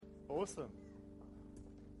Awesome.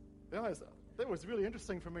 That was really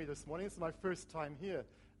interesting for me this morning. It's my first time here.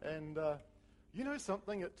 And you know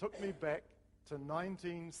something? It took me back to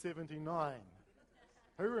 1979.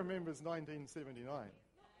 Who remembers 1979?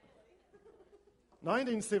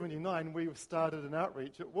 1979, we started an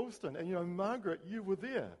outreach at Woolston. And, you know, Margaret, you were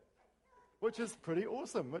there, which is pretty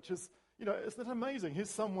awesome, which is, you know, isn't it amazing? Here's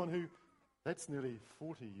someone who, that's nearly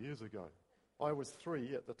 40 years ago. I was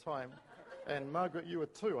 3 at the time. And Margaret, you were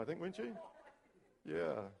 2, I think, weren't you?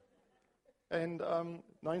 Yeah. And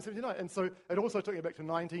 1979. And so it also took me back to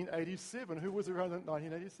 1987. Who was around in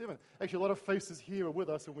 1987? Actually, a lot of faces here are with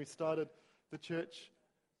us when we started the church,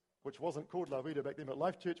 which wasn't called La Vida back then, but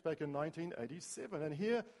Life Church back in 1987. And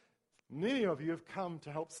here, many of you have come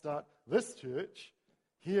to help start this church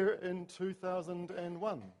here in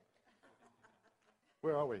 2001.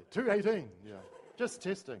 Where are we? 2018, yeah. Just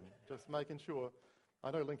testing, just making sure. I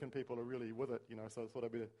know Lincoln people are really with it, you know, so I thought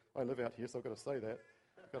I live out here, so I've got to say that.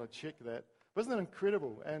 I've got to check that. But isn't that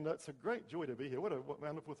incredible? And it's a great joy to be here. What a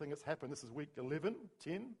wonderful thing has happened. This is week 11,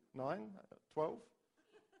 10, 9, 12,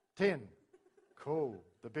 10. Cool.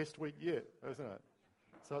 The best week yet, isn't it?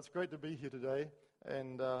 So it's great to be here today.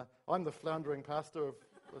 And I'm the floundering pastor of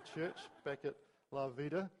the church back at La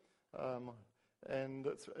Vida. And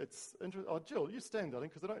it's interesting. Oh, Jill, you stand, darling,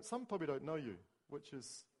 because some probably don't know you, which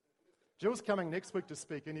is... Jill's coming next week to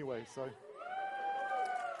speak anyway, so...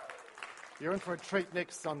 You're in for a treat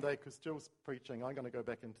next Sunday because Jill's preaching. I'm going to go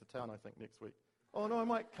back into town, I think, next week. Oh, no, I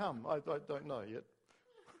might come. I don't know yet.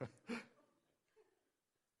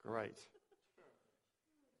 Great.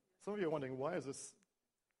 Some of you are wondering, why is this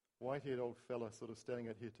white-haired old fella sort of standing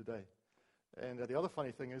out here today? And the other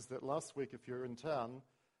funny thing is that last week, if you're in town,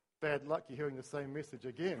 bad luck, you're hearing the same message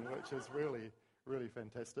again, which is really, really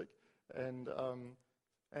fantastic.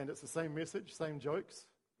 And it's the same message, same jokes.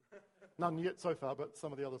 None yet so far, but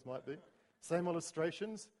some of the others might be. Same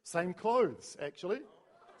illustrations, same clothes, actually.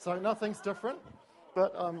 So nothing's different.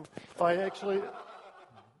 But I've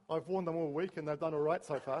worn them all week and they've done all right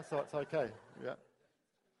so far, so it's okay. Yeah.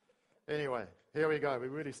 Anyway, here we go. We're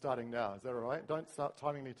really starting now. Is that all right? Don't start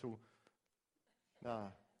timing me till... Nah.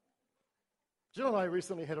 Jill and I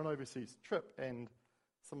recently had an overseas trip, and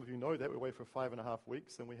some of you know that. We were away for 5.5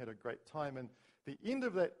 weeks, and we had a great time. And the end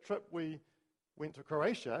of that trip, we went to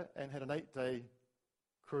Croatia and had an 8-day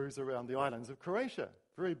cruise around the islands of Croatia.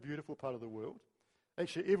 Very beautiful part of the world.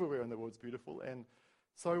 Actually, everywhere in the world is beautiful. And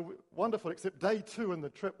so wonderful, except day 2 in the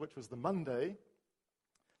trip, which was the Monday,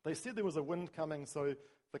 they said there was a wind coming, so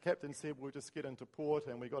the captain said we'll just get into port,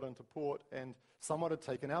 and we got into port, and someone had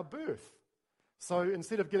taken our berth. So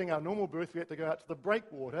instead of getting our normal berth, we had to go out to the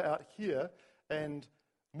breakwater out here and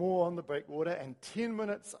more on the breakwater, and 10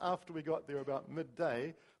 minutes after we got there, about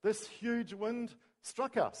midday, this huge wind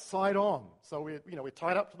struck us side on. So we're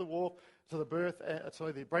tied up to the wharf, to the berth,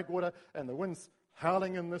 the breakwater, and the wind's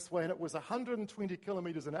howling in this way, and it was 120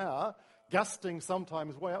 kilometers an hour, gusting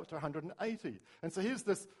sometimes way up to 180. And so here's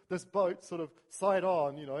this boat sort of side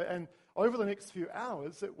on, and over the next few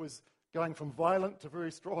hours, it was going from violent to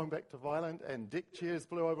very strong back to violent, and deck chairs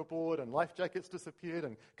blew overboard, and life jackets disappeared,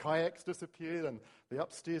 and kayaks disappeared, and the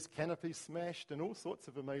upstairs canopy smashed, and all sorts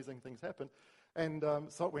of amazing things happened. And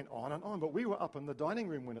so it went on and on, but we were up in the dining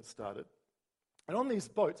room when it started. And on these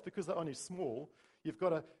boats, because they're only small, you've got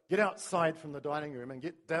to get outside from the dining room and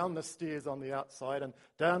get down the stairs on the outside and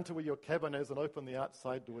down to where your cabin is and open the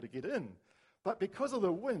outside door to get in. But because of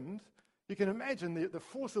the wind, you can imagine the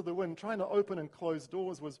force of the wind trying to open and close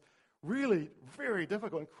doors was really very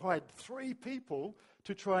difficult. It required 3 people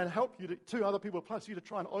to try and help you, 2 other people plus you, to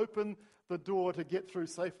try and open the door to get through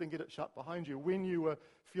safely and get it shut behind you when you were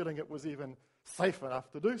feeling it was even safe enough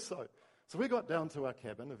to do so. So we got down to our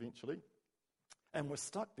cabin eventually, and we're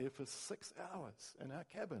stuck there for 6 hours in our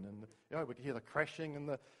cabin. And we could hear the crashing and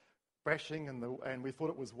the crashing, and we thought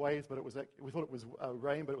it was waves, but we thought it was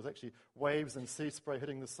rain, but it was actually waves and sea spray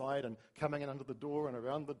hitting the side and coming in under the door and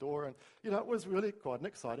around the door, and it was really quite an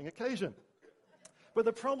exciting occasion. But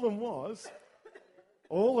the problem was,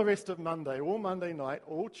 all the rest of Monday, all Monday night,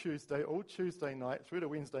 all Tuesday night through to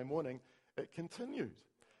Wednesday morning, it continued.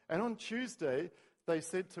 And on Tuesday, they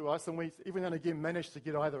said to us, and we even and again managed to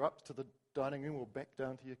get either up to the dining room or back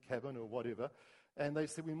down to your cabin or whatever, and they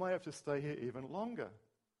said we might have to stay here even longer.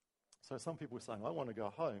 So some people were saying, I want to go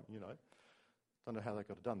home, Don't know how they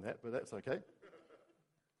could have done that, but that's okay.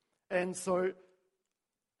 And so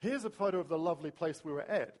here's a photo of the lovely place we were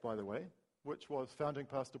at, by the way, which was Founding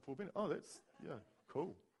Pastor Paul Bennett. Oh, that's,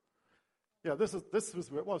 cool. Yeah, this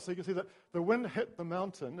was where it was. So you can see that the wind hit the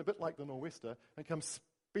mountain, a bit like the nor'wester, and comes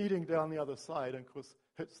speeding down the other side and, of course,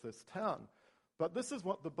 hits this town. But this is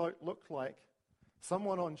what the boat looked like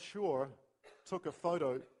someone on shore took a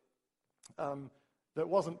photo that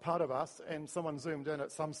wasn't part of us, and someone zoomed in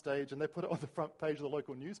at some stage, and they put it on the front page of the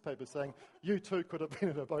local newspaper saying, you too could have been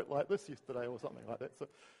in a boat like this yesterday, or something like that. So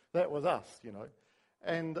that was us, you know.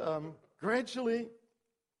 And gradually,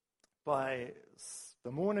 by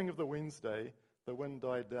the morning of the Wednesday, the wind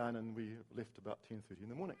died down, and we left about 10:30 in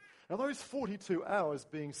the morning. Now, those 42 hours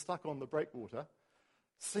being stuck on the breakwater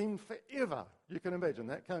seemed forever. You can imagine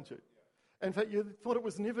that, can't you? In fact, you thought it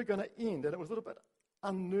was never going to end, and it was a little bit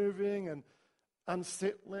unnerving and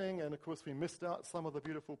unsettling, and of course we missed out some of the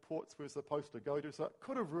beautiful ports we were supposed to go to, so it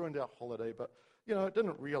could have ruined our holiday, but, you know, it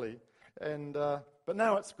didn't really. And but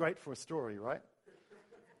now it's great for a story, right?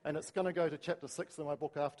 And it's going to go to chapter 6 in my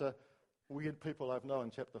book after Weird People I've Known,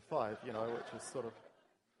 chapter 5, you know, which is sort of,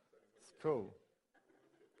 it's cool.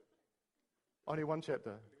 Only one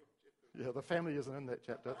chapter. Yeah, the family isn't in that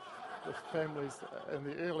chapter. The family's in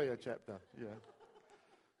the earlier chapter, yeah.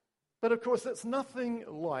 But of course, it's nothing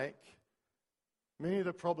like many of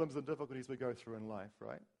the problems and difficulties we go through in life,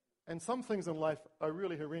 right? And some things in life are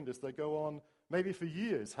really horrendous. They go on maybe for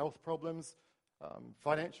years. Health problems,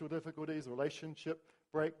 financial difficulties, relationship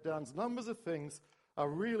breakdowns, numbers of things are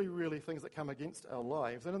really, really things that come against our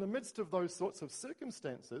lives. And in the midst of those sorts of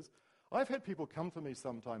circumstances, I've had people come to me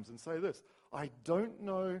sometimes and say this, I don't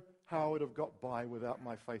know how I would have got by without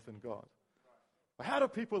my faith in God. How do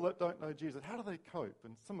people that don't know Jesus, how do they cope?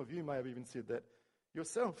 And some of you may have even said that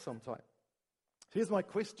yourself sometime. Here's my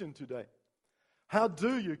question today. How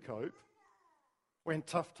do you cope when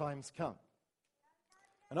tough times come?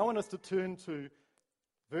 And I want us to turn to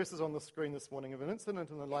verses on the screen this morning of an incident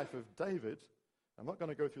in the life of David. I'm not going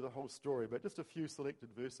to go through the whole story, but just a few selected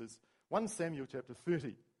verses. 1 Samuel chapter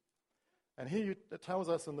 30. And here it tells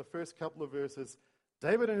us in the first couple of verses,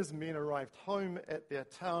 David and his men arrived home at their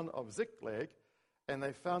town of Ziklag, and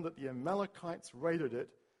they found that the Amalekites raided it.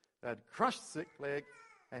 They had crushed Ziklag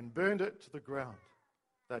and burned it to the ground.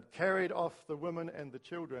 They'd carried off the women and the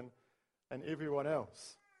children and everyone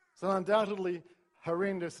else. It's an undoubtedly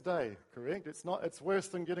horrendous day, correct? It's worse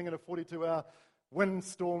than getting in a 42-hour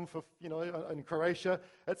windstorm in Croatia.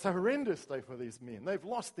 It's a horrendous day for these men. They've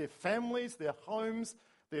lost their families, their homes,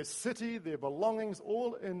 their city, their belongings,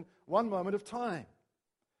 all in one moment of time.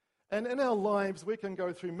 And in our lives, we can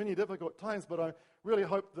go through many difficult times, but I really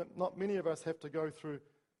hope that not many of us have to go through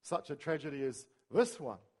such a tragedy as this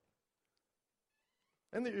one.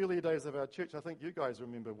 In the early days of our church, I think you guys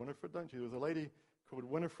remember Winifred, don't you? There was a lady called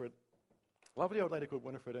Winifred, lovely old lady called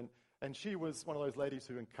Winifred, and she was one of those ladies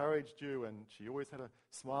who encouraged you, and she always had a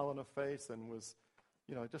smile on her face and was,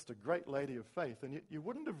 just a great lady of faith. And yet you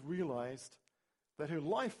wouldn't have realized that her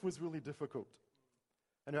life was really difficult.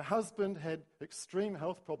 And her husband had extreme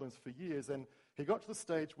health problems for years, and he got to the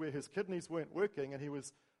stage where his kidneys weren't working, and he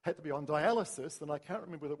had to be on dialysis, and I can't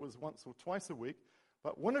remember whether it was once or twice a week,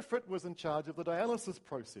 but Winifred was in charge of the dialysis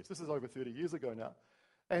process. This is over 30 years ago now.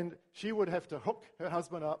 And she would have to hook her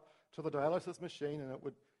husband up to the dialysis machine, and it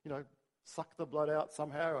would, suck the blood out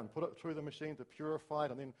somehow and put it through the machine to purify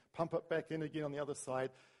it and then pump it back in again on the other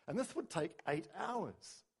side. And this would take 8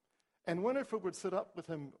 hours. And Winifred would sit up with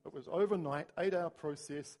him, it was overnight, 8-hour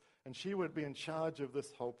process, and she would be in charge of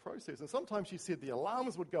this whole process. And sometimes she said the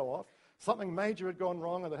alarms would go off, something major had gone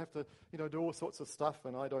wrong, and they'd have to, do all sorts of stuff,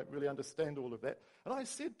 and I don't really understand all of that. And I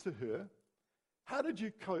said to her, how did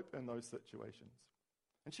you cope in those situations?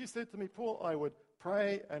 And she said to me, Paul, I would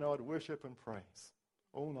pray and I would worship and praise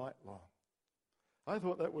all night long. I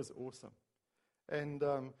thought that was awesome. And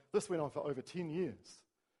this went on for over 10 years.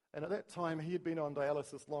 And at that time, he had been on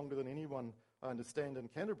dialysis longer than anyone, I understand, in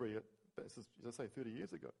Canterbury. This is, as I say, 30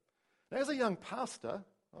 years ago. Now, as a young pastor,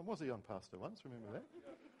 I was a young pastor once, remember that?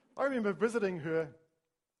 I remember visiting her,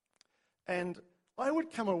 and I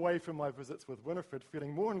would come away from my visits with Winifred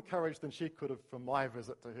feeling more encouraged than she could have from my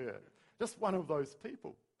visit to her. Just one of those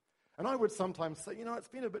people. And I would sometimes say, it's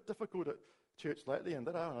been a bit difficult at church lately, and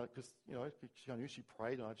that, I don't know, because, I knew she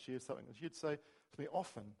prayed, and I'd share something, and she'd say to me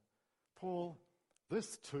often, Paul,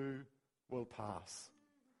 this too will pass.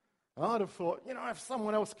 And I'd have thought, if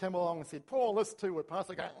someone else came along and said, Paul, this too would pass,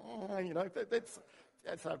 I'd go,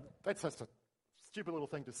 that's just a stupid little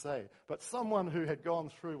thing to say. But someone who had gone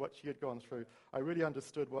through what she had gone through, I really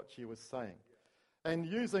understood what she was saying. And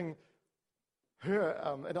using her,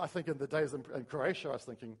 and I think in the days in Croatia, I was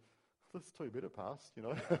thinking, this too better pass,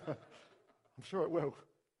 I'm sure it will.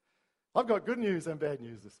 I've got good news and bad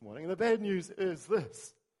news this morning. And the bad news is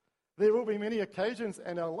this. There will be many occasions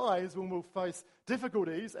in our lives when we'll face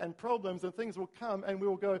difficulties and problems, and things will come and we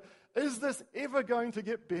will go, is this ever going to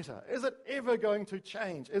get better? Is it ever going to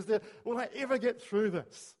change? Will I ever get through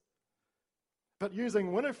this? But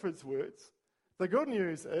using Winifred's words, The good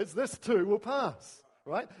news is this too will pass,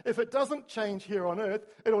 right? If it doesn't change here on earth,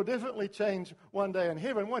 it will definitely change one day in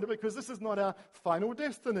heaven, won't it? Because this is not our final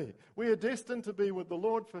destiny. We are destined to be with the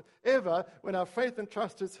Lord forever when our faith and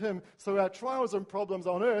trust is Him. So our trials and problems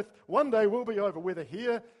on earth one day will be over, whether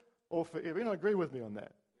here or forever. You know, agree with me on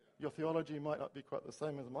that. Your theology might not be quite the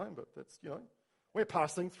same as mine, but that's, we're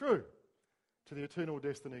passing through to the eternal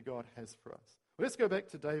destiny God has for us. Well, let's go back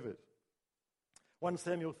to David. 1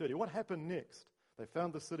 Samuel 30. What happened next? They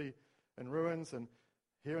found the city in ruins, and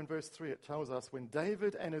here in verse 3 it tells us, when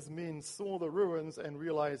David and his men saw the ruins and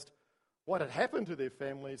realized what had happened to their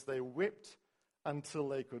families, they wept until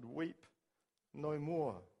they could weep no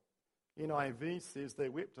more. NIV says they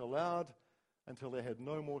wept aloud until they had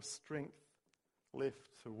no more strength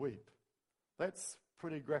left to weep. That's a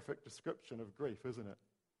pretty graphic description of grief, isn't it?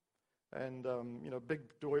 And,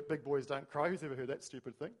 big boys don't cry. Who's ever heard that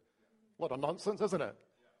stupid thing? A lot of nonsense, isn't it?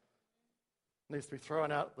 Needs to be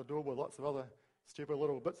thrown out the door with lots of other stupid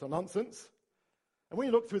little bits of nonsense. And when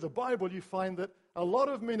you look through the Bible, you find that a lot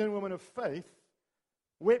of men and women of faith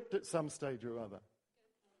wept at some stage or other.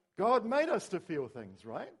 God made us to feel things,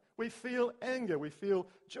 right? We feel anger, we feel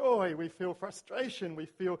joy, we feel frustration, we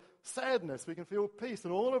feel sadness, we can feel peace,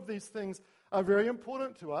 and all of these things are very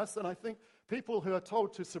important to us. And I think people who are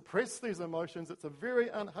told to suppress these emotions, it's a very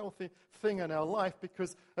unhealthy thing in our life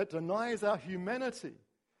because it denies our humanity.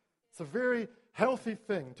 It's a very healthy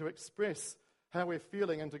thing to express how we're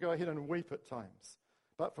feeling and to go ahead and weep at times.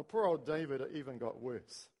 But for poor old David, it even got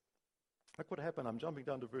worse. Look what happened. I'm jumping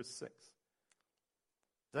down to verse 6.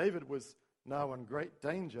 David was now in great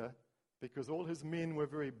danger because all his men were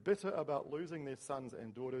very bitter about losing their sons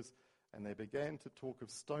and daughters, and they began to talk of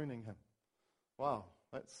stoning him. Wow,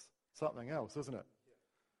 that's something else, isn't it?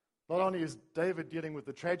 Not only is David dealing with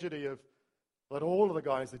the tragedy of that all of the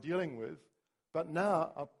guys are dealing with, but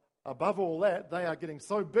now, above all that, they are getting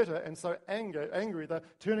so bitter and so angry, they're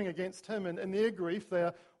turning against him, and in their grief, they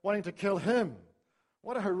are wanting to kill him.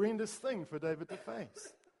 What a horrendous thing for David to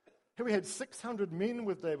face. Here we had 600 men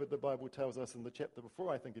with David, the Bible tells us in the chapter before,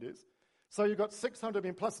 I think it is. So you've got 600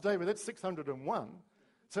 men plus David, that's 601.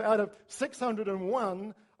 So out of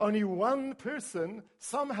 601, only one person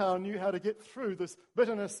somehow knew how to get through this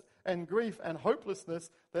bitterness and grief and hopelessness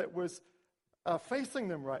that was facing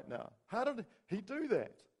them right now. How did he do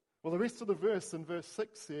that? Well, the rest of the verse in verse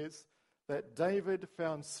 6 says that David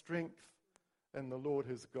found strength in the Lord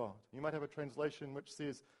his God. You might have a translation which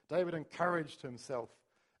says David encouraged himself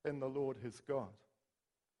in the Lord his God.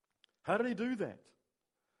 How did he do that?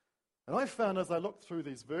 And I found as I looked through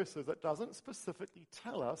these verses, it doesn't specifically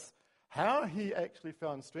tell us how he actually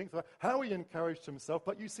found strength, or how he encouraged himself,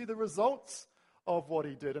 but you see the results of what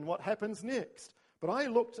he did and what happens next. But I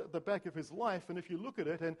looked at the back of his life, and if you look at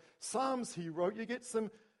it, and Psalms he wrote, you get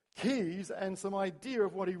some keys and some idea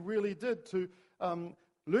of what he really did to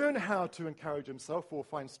learn how to encourage himself or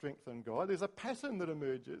find strength in God. There's a pattern that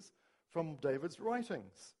emerges from David's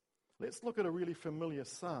writings. Let's look at a really familiar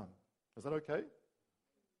psalm. Is that okay?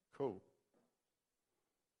 Cool.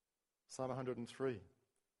 Psalm 103.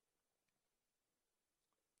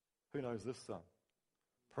 Who knows this psalm?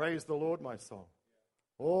 Praise the Lord, my soul.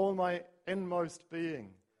 All my inmost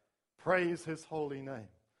being, praise his holy name.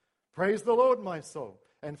 Praise the Lord, my soul,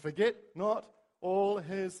 and forget not all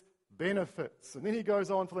his benefits. And then he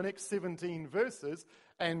goes on for the next 17 verses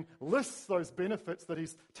and lists those benefits that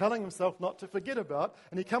he's telling himself not to forget about.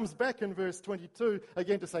 And he comes back in verse 22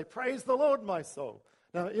 again to say, praise the Lord, my soul.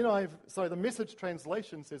 Now, the Message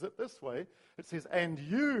translation says it this way. It says, and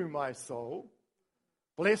you, my soul,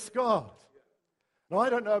 bless God. Now, I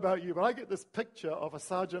don't know about you, but I get this picture of a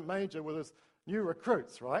sergeant major with his new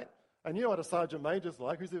recruits, right? And you know what a sergeant major's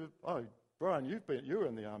like. Brian, you were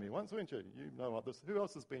in the army once, weren't you? You know what this. Who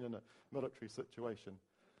else has been in a military situation?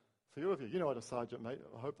 A few of you. You know what a sergeant major.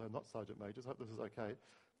 I hope they're not sergeant majors. I hope this is okay.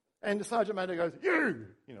 And the sergeant major goes, you,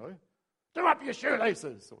 do up your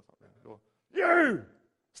shoelaces, or something. Or you,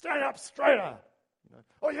 stand up straighter.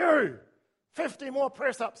 Or you, 50 more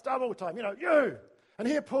press-ups double time. You. And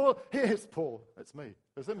here's Paul. It's me.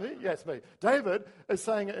 Is it me? Yeah, it's me. David is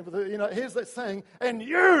saying, here's that saying, and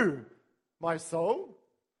you, my soul,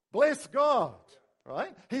 bless God,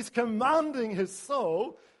 right? He's commanding his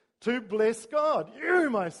soul to bless God. You,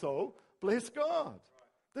 my soul, bless God.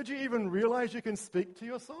 Did you even realize you can speak to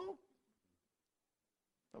your soul?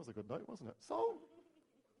 That was a good note, wasn't it? Soul.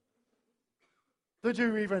 Did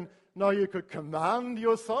you even know you could command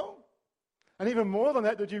your soul? And even more than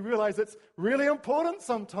that, did you realize it's really important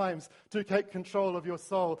sometimes to take control of your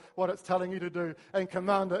soul, what it's telling you to do, and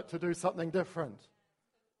command it to do something different?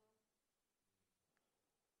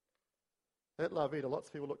 At La Vida, lots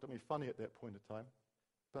of people looked at me funny at that point in time.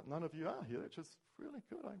 But none of you are here, which is really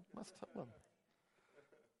good, I must tell them.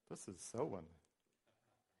 This is Selwyn.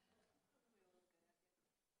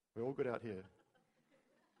 We're all good out here.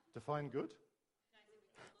 Define good?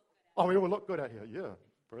 Oh, we all look good out here. Yeah,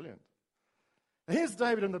 brilliant. And here's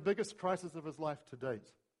David in the biggest crisis of his life to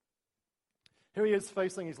date. Here he is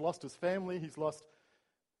facing, he's lost his family, he's lost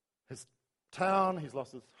his town, he's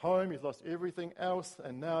lost his home, he's lost everything else,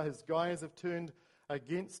 and now his guys have turned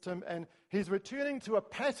against him, and he's returning to a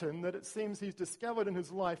pattern that it seems he's discovered in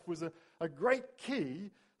his life was a great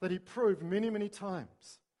key that he proved many, many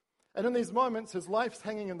times. And in these moments, his life's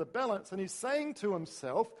hanging in the balance, and he's saying to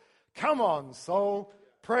himself, come on, soul,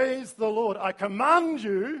 praise the Lord. I command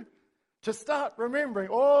you to start remembering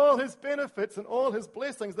all his benefits and all his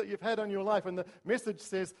blessings that you've had in your life. And the message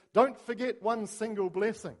says, don't forget one single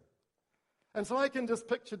blessing. And so I can just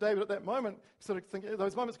picture David at that moment, sort of thinking,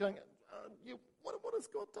 those moments going, what has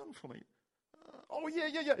God done for me?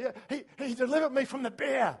 Yeah. He delivered me from the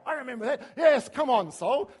bear. I remember that. Yes, come on,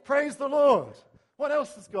 soul. Praise the Lord. What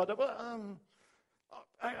else has God done?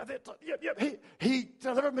 He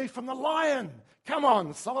delivered me from the lion. Come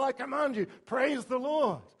on, soul, I command you. Praise the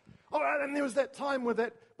Lord. Oh, and there was that time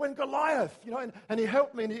when Goliath, and he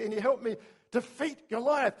helped me, and he helped me defeat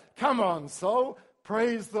Goliath. Come on, soul,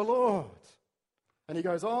 praise the Lord. And he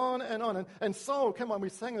goes on and on. And soul, come on, we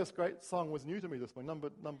sang this great song, was new to me this morning,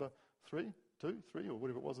 number 3, or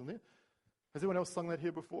whatever it was in there. Has anyone else sung that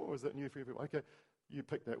here before, or is that new for everyone? Okay, you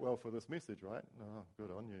picked that well for this message, right? Oh,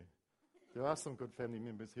 good on you. There are some good family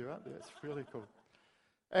members here, aren't there? It's really cool.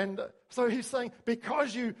 And so he's saying,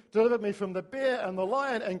 because you delivered me from the bear and the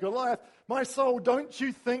lion and Goliath, my soul, don't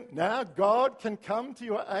you think now God can come to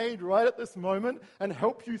your aid right at this moment and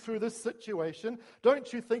help you through this situation?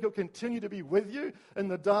 Don't you think he'll continue to be with you in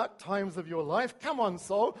the dark times of your life? Come on,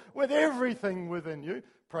 soul, with everything within you,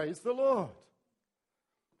 praise the Lord.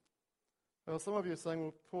 Well, some of you are saying,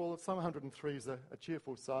 well, Paul, Psalm 103 is a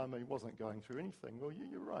cheerful psalm and he wasn't going through anything. Well,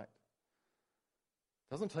 you're right.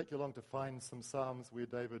 It doesn't take you long to find some psalms where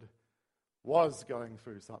David was going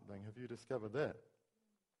through something. Have you discovered that?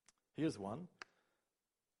 Here's one.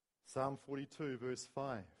 Psalm 42, verse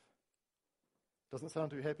 5. Doesn't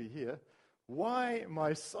sound too happy here. Why,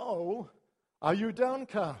 my soul, are you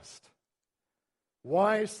downcast?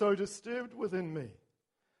 Why so disturbed within me?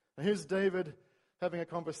 And here's David having a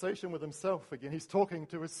conversation with himself again. He's talking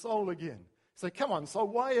to his soul again. So come on, soul,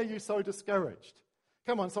 why are you so discouraged?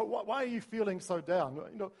 Come on, so why are you feeling so down?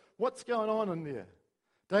 What's going on in there?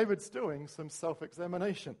 David's doing some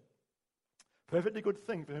self-examination. Perfectly good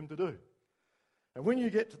thing for him to do. And when you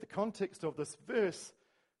get to the context of this verse,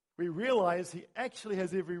 we realize he actually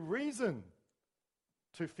has every reason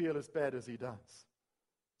to feel as bad as he does.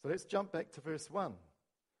 So let's jump back to verse 1,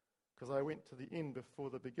 because I went to the end before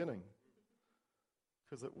the beginning,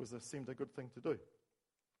 because it seemed a good thing to do.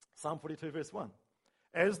 Psalm 42, verse 1.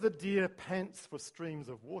 As the deer pants for streams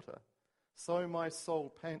of water, so my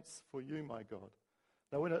soul pants for you, my God.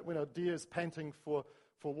 Now, when a deer is panting for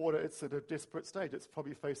water, it's at a desperate stage. It's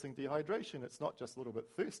probably facing dehydration. It's not just a little bit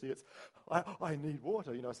thirsty. It's, I need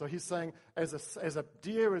water, So he's saying, as a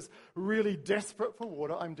deer is really desperate for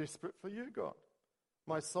water, I'm desperate for you, God.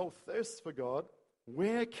 My soul thirsts for God.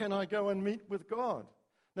 Where can I go and meet with God?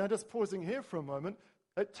 Now, just pausing here for a moment,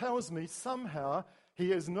 it tells me somehow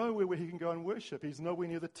he is nowhere where he can go and worship. He's nowhere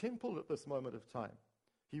near the temple at this moment of time.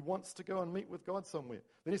 He wants to go and meet with God somewhere.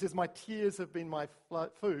 Then he says, my tears have been my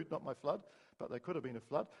food, not my flood, but they could have been a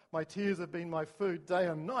flood. My tears have been my food day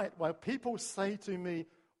and night, while people say to me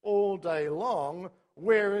all day long,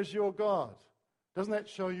 where is your God? Doesn't that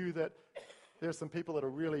show you that there are some people that are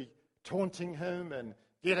really taunting him and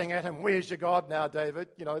getting at him? Where's your God now, David?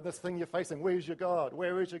 This thing you're facing, where's your God?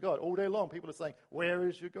 Where is your God? All day long, people are saying, where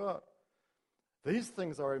is your God? These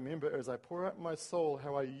things I remember as I pour out my soul,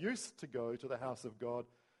 how I used to go to the house of God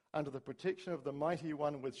under the protection of the Mighty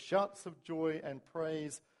One with shouts of joy and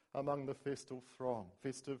praise among the festive throng.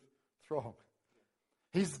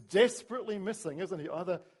 He's desperately missing, isn't he,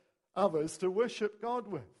 others to worship God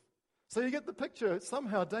with. So you get the picture.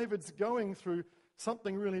 Somehow David's going through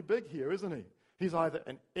something really big here, isn't he? He's either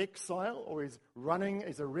an exile or he's running,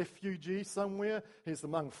 he's a refugee somewhere. He's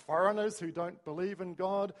among foreigners who don't believe in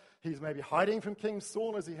God. He's maybe hiding from King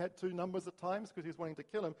Saul, as he had to numbers of times because he's wanting to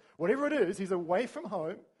kill him. Whatever it is, he's away from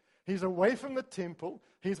home. He's away from the temple.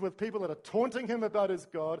 He's with people that are taunting him about his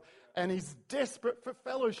God. And he's desperate for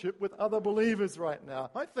fellowship with other believers right now.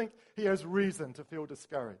 I think he has reason to feel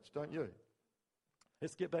discouraged, don't you?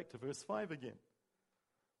 Let's get back to verse 5 again.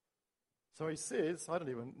 So he says, there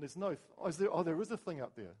is a thing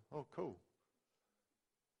up there. Oh, cool.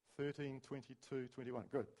 13, 22, 21.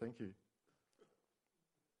 Good, thank you.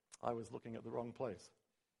 I was looking at the wrong place.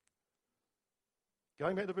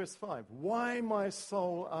 Going back to verse 5. Why, my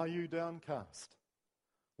soul, are you downcast?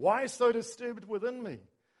 Why so disturbed within me?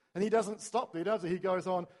 And he doesn't stop there, does he? He goes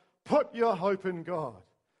on, put your hope in God,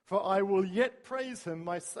 for I will yet praise him,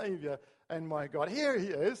 my Savior and my God. Here he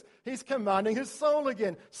is. He's commanding his soul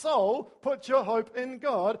again. Soul, put your hope in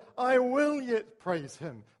God. I will yet praise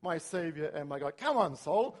him, my Savior and my God. Come on,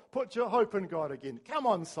 soul. Put your hope in God again. Come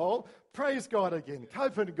on, soul. Praise God again.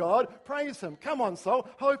 Hope in God. Praise him. Come on, soul.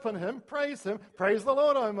 Hope in him. Praise him. Praise the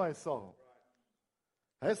Lord, O my soul.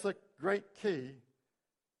 That's a great key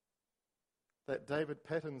that David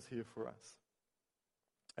patterns here for us.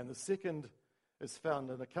 And the second is found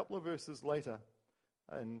in a couple of verses later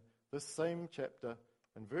in this same chapter.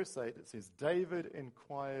 In verse 8 it says, David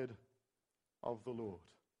inquired of the Lord.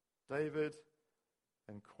 David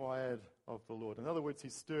inquired of the Lord. In other words, he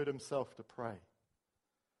stirred himself to pray.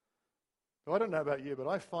 Now, I don't know about you, but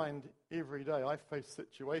I find every day I face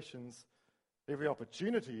situations,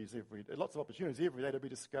 lots of opportunities every day to be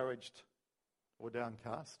discouraged or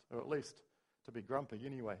downcast, or at least to be grumpy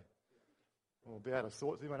anyway, or be out of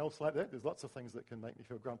sorts. Anyone else like that? There's lots of things that can make me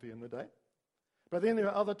feel grumpy in the day. But then there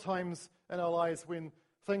are other times in our lives when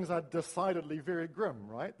things are decidedly very grim,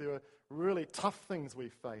 right? There are really tough things we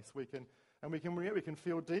face. We can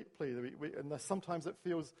feel deeply, and sometimes it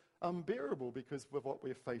feels unbearable because of what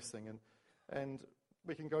we're facing, and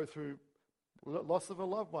we can go through loss of a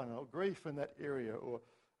loved one or grief in that area, or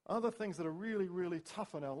other things that are really, really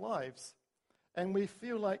tough in our lives, and we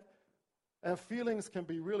feel like our feelings can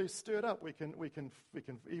be really stirred up. We can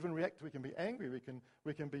even react. We can be angry.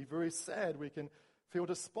 We can be very sad. We can feel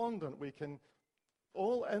despondent.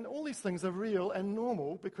 All these things are real and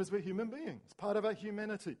normal because we're human beings. Part of our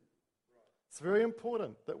humanity. It's very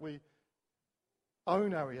important that we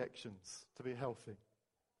own our reactions to be healthy,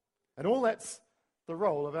 and all that's the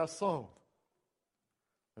role of our soul.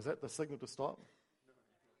 Is that the signal to stop?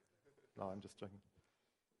 No, I'm just joking.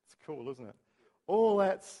 It's cool, isn't it? All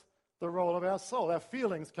that's the role of our soul. Our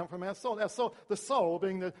feelings come from our soul. The soul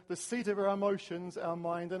being the seat of our emotions, our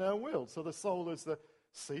mind, and our will. So the soul is the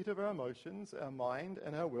seat of our emotions, our mind,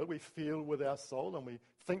 and our will. We feel with our soul, and we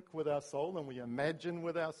think with our soul, and we imagine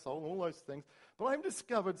with our soul, all those things. But I've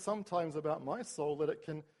discovered sometimes about my soul that it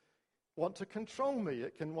can want to control me.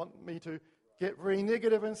 It can want me to get very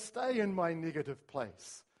negative and stay in my negative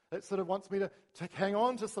place. It sort of wants me to hang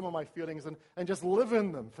on to some of my feelings and just live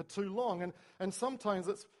in them for too long. And sometimes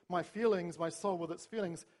it's my feelings, my soul with its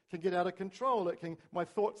feelings can get out of control. My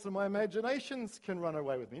thoughts and my imaginations can run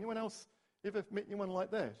away with me. Anyone else ever met anyone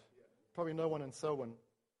like that? Probably no one in Selwyn.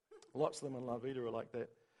 Lots of them in La Vida are like that.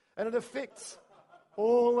 And it affects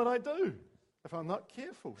all that I do if I'm not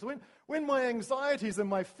careful. So when my anxieties and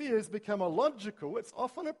my fears become illogical, it's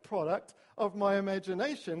often a product of my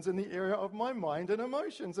imaginations in the area of my mind and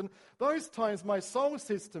emotions. And those times my soul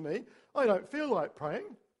says to me, I don't feel like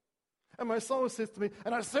praying. And my soul says to me,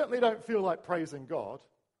 and I certainly don't feel like praising God.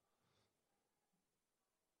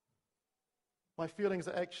 My feelings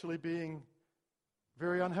are actually being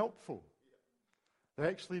very unhelpful. They're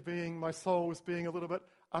actually my soul is being a little bit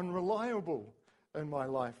unreliable in my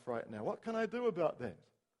life right now. What can I do about that?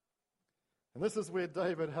 And this is where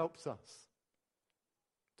David helps us.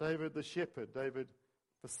 David the shepherd, David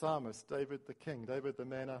the psalmist, David the king, David the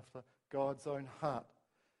man after God's own heart.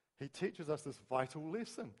 He teaches us this vital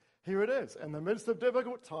lesson. Here it is. In the midst of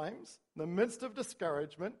difficult times, in the midst of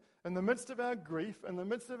discouragement, in the midst of our grief, in the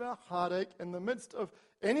midst of our heartache, in the midst of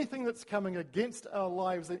anything that's coming against our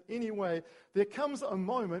lives in any way, there comes a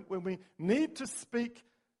moment when we need to speak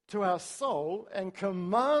to our soul and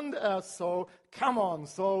command our soul, come on,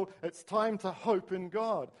 soul, it's time to hope in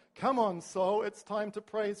God. Come on, soul, it's time to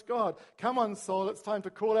praise God. Come on, soul, it's time to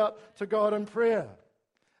call out to God in prayer.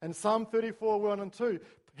 In Psalm 34, 1 and 2,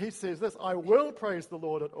 he says this, I will praise the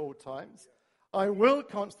Lord at all times. I will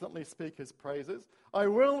constantly speak his praises. I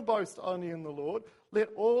will boast only in the Lord. Let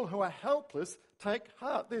all who are helpless take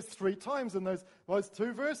heart. There's 3 times in those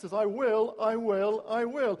 2 verses. I will, I will, I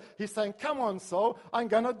will. He's saying, come on, soul, I'm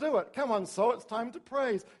going to do it. Come on, soul, it's time to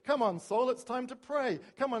praise. Come on, soul, it's time to pray.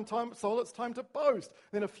 Come on, soul, it's time to boast.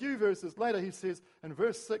 Then a few verses later, he says in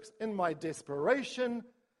verse 6, in my desperation,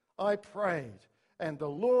 I prayed, and the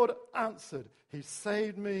Lord answered. He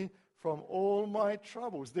saved me from all my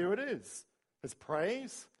troubles. There it is. His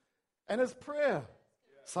praise and his prayer.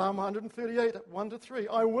 Psalm 138, 1-3.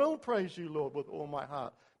 I will praise you, Lord, with all my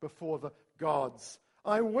heart before the gods.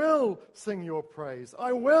 I will sing your praise.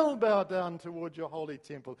 I will bow down toward your holy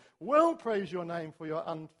temple. Will praise your name for your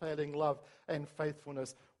unfailing love and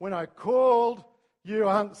faithfulness. When I called, You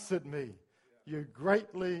answered me. You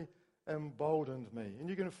greatly emboldened me. And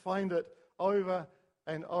you can find it over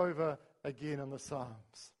and over again in the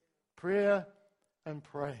Psalms. Prayer and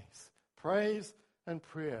praise. Praise and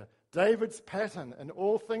prayer. David's pattern and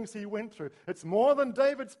all things he went through. It's more than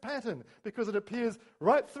David's pattern because it appears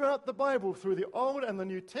right throughout the Bible, through the Old and the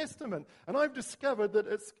New Testament. And I've discovered that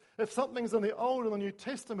if something's in the Old and the New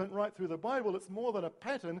Testament right through the Bible, it's more than a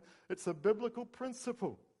pattern, it's a biblical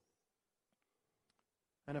principle.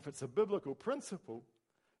 And if it's a biblical principle,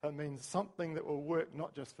 it means something that will work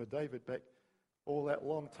not just for David back all that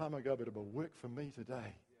long time ago, but it will work for me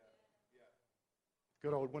today.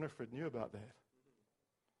 Good old Winifred knew about that.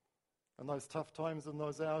 In those tough times, in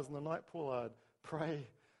those hours in the night, Paul, I'd pray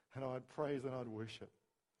and I'd praise and I'd worship.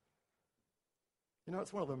 You know,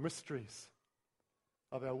 it's one of the mysteries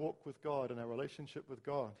of our walk with God and our relationship with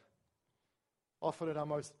God. Often in our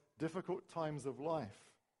most difficult times of life,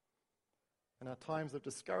 in our times of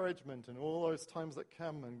discouragement and all those times that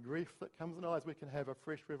come and grief that comes in our lives, we can have a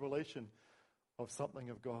fresh revelation of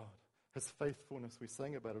something of God. His faithfulness, we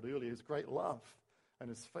sang about it earlier, his great love and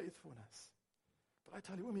his faithfulness. But I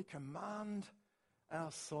tell you, when we command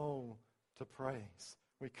our soul to praise,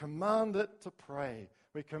 we command it to pray,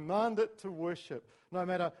 we command it to worship, no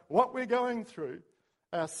matter what we're going through,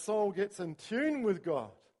 our soul gets in tune with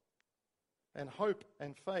God, and hope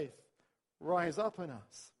and faith rise up in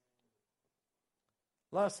us.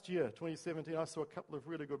 Last year, 2017, I saw a couple of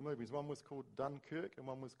really good movies. One was called Dunkirk and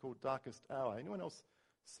one was called Darkest Hour. Anyone else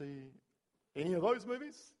see any of those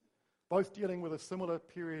movies? Both dealing with a similar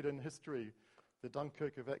period in history, the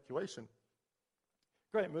Dunkirk evacuation.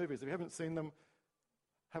 Great movies. If you haven't seen them,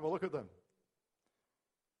 have a look at them.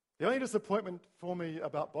 The only disappointment for me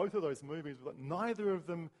about both of those movies was that neither of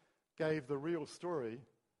them gave the real story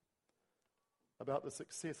about the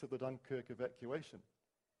success of the Dunkirk evacuation.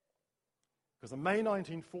 Because in May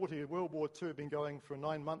 1940, World War II had been going for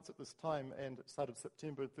 9 months at this time, and it started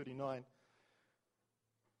September 1939.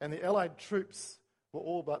 And the Allied troops were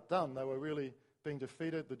all but done. They were really being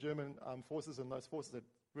defeated. The German forces and those forces had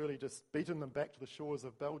really just beaten them back to the shores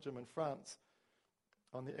of Belgium and France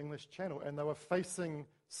on the English Channel, and they were facing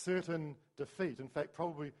certain defeat, in fact,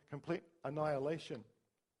 probably complete annihilation.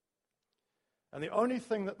 And the only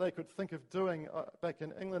thing that they could think of doing back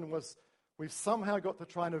in England was, we've somehow got to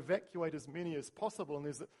try and evacuate as many as possible, and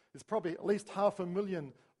there's probably at least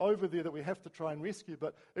 500,000 over there that we have to try and rescue,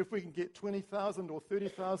 but if we can get 20,000 or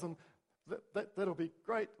 30,000, that'll be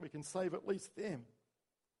great. We can save at least them.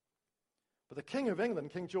 But the King of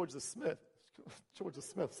England, King George the Smiths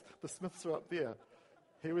are up there.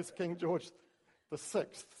 He was King George the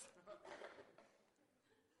Sixth.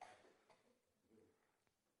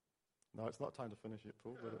 No, it's not time to finish yet,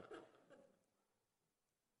 Paul, but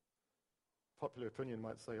popular opinion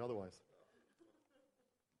might say otherwise.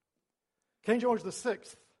 King George the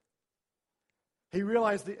Sixth, he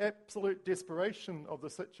realized the absolute desperation of the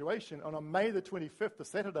situation, and on May the 25th, the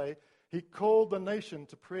Saturday, he called the nation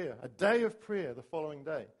to prayer, a day of prayer the following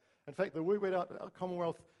day. In fact, the word went out, our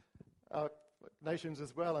Commonwealth nations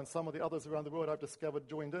as well, and some of the others around the world I've discovered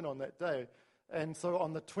joined in on that day. And so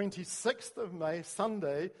on the 26th of May,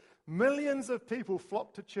 Sunday, millions of people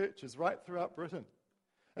flocked to churches right throughout Britain.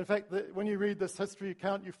 In fact, when you read this history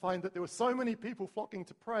account, you find that there were so many people flocking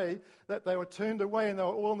to pray that they were turned away and they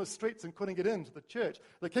were all on the streets and couldn't get into the church.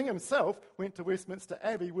 The king himself went to Westminster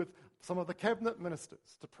Abbey with some of the cabinet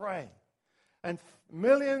ministers to pray. And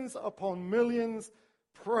millions upon millions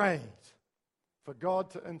prayed for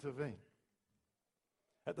God to intervene.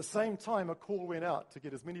 At the same time, a call went out to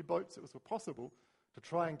get as many boats as was possible to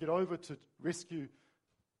try and get over to rescue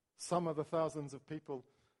some of the thousands of people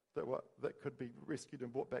that could be rescued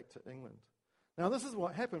and brought back to England. Now, this is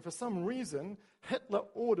what happened. For some reason, Hitler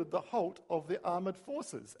ordered the halt of the armoured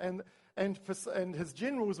forces, and his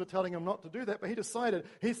generals were telling him not to do that, but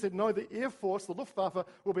he said, no, the Air Force, the Luftwaffe,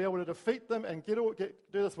 will be able to defeat them and do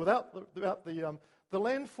this without the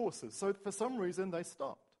land forces. So for some reason, they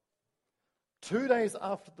stopped. 2 days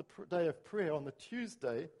after the day of prayer, on the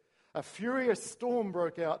Tuesday, a furious storm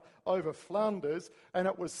broke out over Flanders, and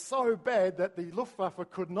it was so bad that the Luftwaffe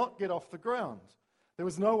could not get off the ground. There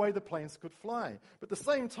was no way the planes could fly. But at the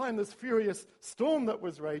same time, this furious storm that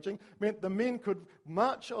was raging meant the men could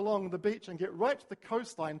march along the beach and get right to the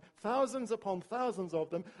coastline. Thousands upon thousands of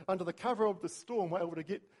them, under the cover of the storm, were able to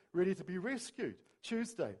get ready to be rescued.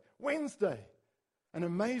 Tuesday. Wednesday, an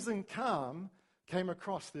amazing calm came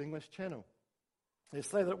across the English Channel. They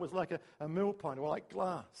say that it was like a mill pond or like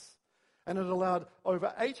glass. And it allowed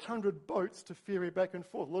over 800 boats to ferry back and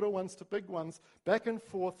forth, little ones to big ones, back and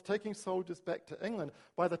forth, taking soldiers back to England.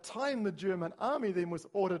 By the time the German army then was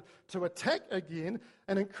ordered to attack again,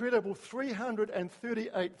 an incredible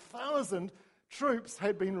 338,000 troops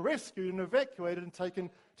had been rescued and evacuated and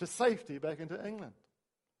taken to safety back into England.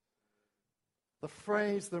 The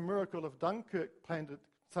phrase, the miracle of Dunkirk,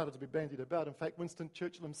 started to be bandied about. In fact, Winston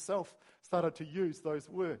Churchill himself started to use those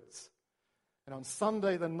words. And on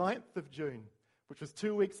Sunday, the 9th of June, which was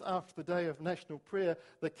 2 weeks after the day of national prayer,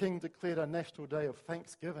 the King declared a national day of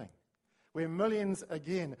thanksgiving, where millions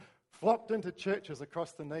again flocked into churches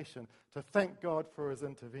across the nation to thank God for his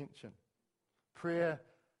intervention. Prayer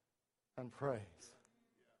and praise.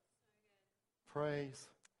 Praise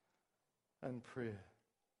and prayer.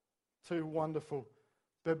 Two wonderful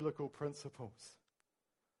biblical principles.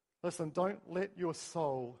 Listen, don't let your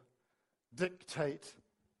soul dictate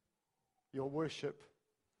your worship,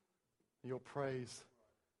 your praise,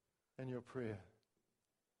 and your prayer.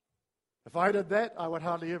 If I did that, I would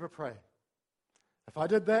hardly ever pray. If I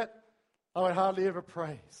did that, I would hardly ever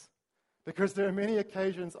praise. Because there are many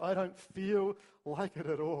occasions I don't feel like it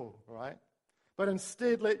at all, right? But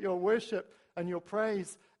instead, let your worship and your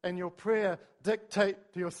praise and your prayer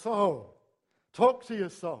dictate to your soul. Talk to your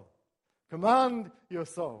soul. Command your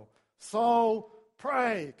soul. Soul,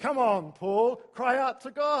 pray. Come on, Paul. Cry out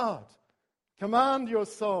to God. Command your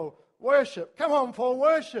soul. Worship. Come on, Paul,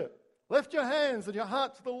 worship. Lift your hands and your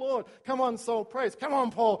heart to the Lord. Come on, soul, praise. Come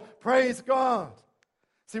on, Paul, praise God.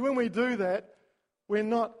 See, when we do that, we're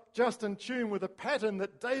not just in tune with a pattern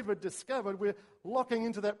that David discovered. We're locking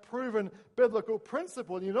into that proven biblical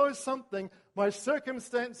principle. And you know something? My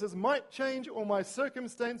circumstances might change or my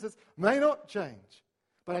circumstances may not change.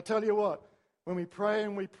 But I tell you what, when we pray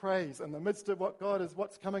and we praise in the midst of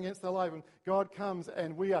what's coming against our life, and God comes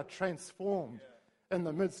and we are transformed in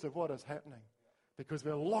the midst of what is happening, because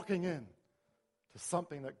we're locking in to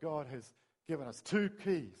something that God has given us, two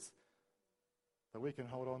keys that we can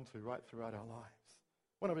hold on to right throughout our lives.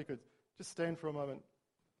 I wonder if we could just stand for a moment,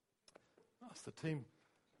 ask the team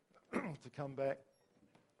to come back.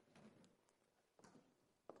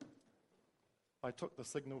 I took the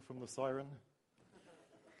signal from the siren.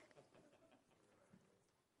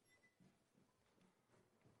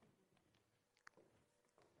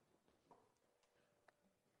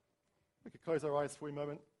 We could close our eyes for a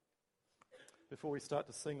moment before we start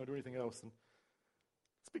to sing or do anything else. And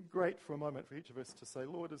it's been great for a moment for each of us to say,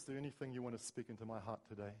 Lord, is there anything you want to speak into my heart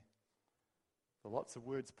today? The lots of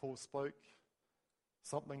words Paul spoke,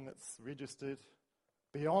 something that's registered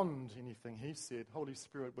beyond anything he said. Holy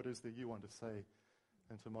Spirit, what is there you want to say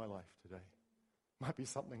into my life today? Might be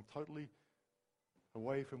something totally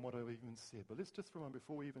away from what I've even said. But let's just for a moment,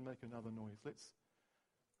 before we even make another noise, let's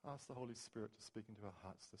ask the Holy Spirit to speak into our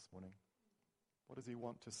hearts this morning. What does he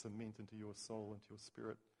want to cement into your soul, into your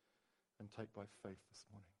spirit, and take by faith this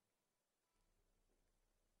morning?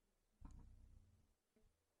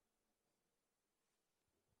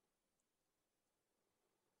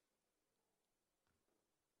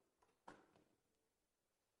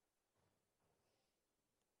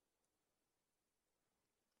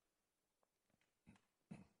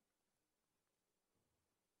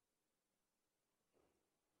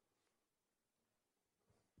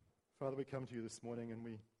 Father, we come to you this morning and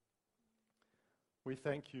we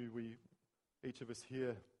thank you. Each of us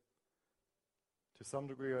here, to some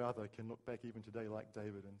degree or other, can look back even today like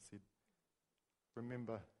David and said,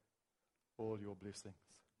 remember all your blessings.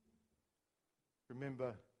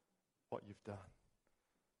 Remember what you've done.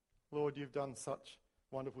 Lord, you've done such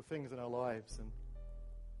wonderful things in our lives, and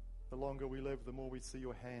the longer we live, the more we see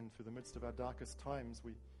your hand through the midst of our darkest times.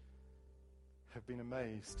 We have been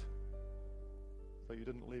amazed that you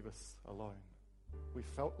didn't leave us alone. We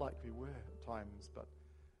felt like we were at times, but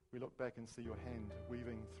we look back and see your hand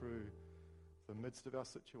weaving through the midst of our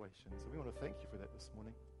situations. And we want to thank you for that this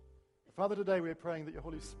morning. Father, today we're praying that your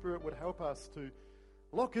Holy Spirit would help us to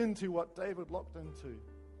lock into what David locked into.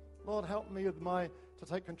 Lord, help me to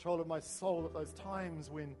take control of my soul at those times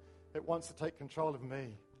when it wants to take control of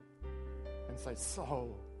me, and say,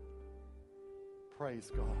 soul, praise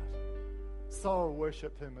God. Soul,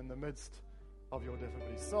 worship him in the midst of your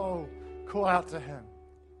difficulty. Soul, call out to him,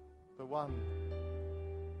 the one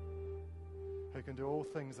who can do all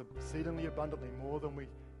things exceedingly abundantly, more than we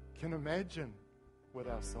can imagine with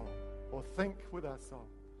our soul, or think with our soul,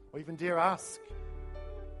 or even dare ask.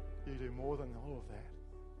 You do more than all of that,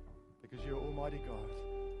 because you're Almighty God.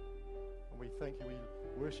 And we thank you, we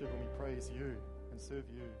worship and we praise you and serve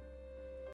you.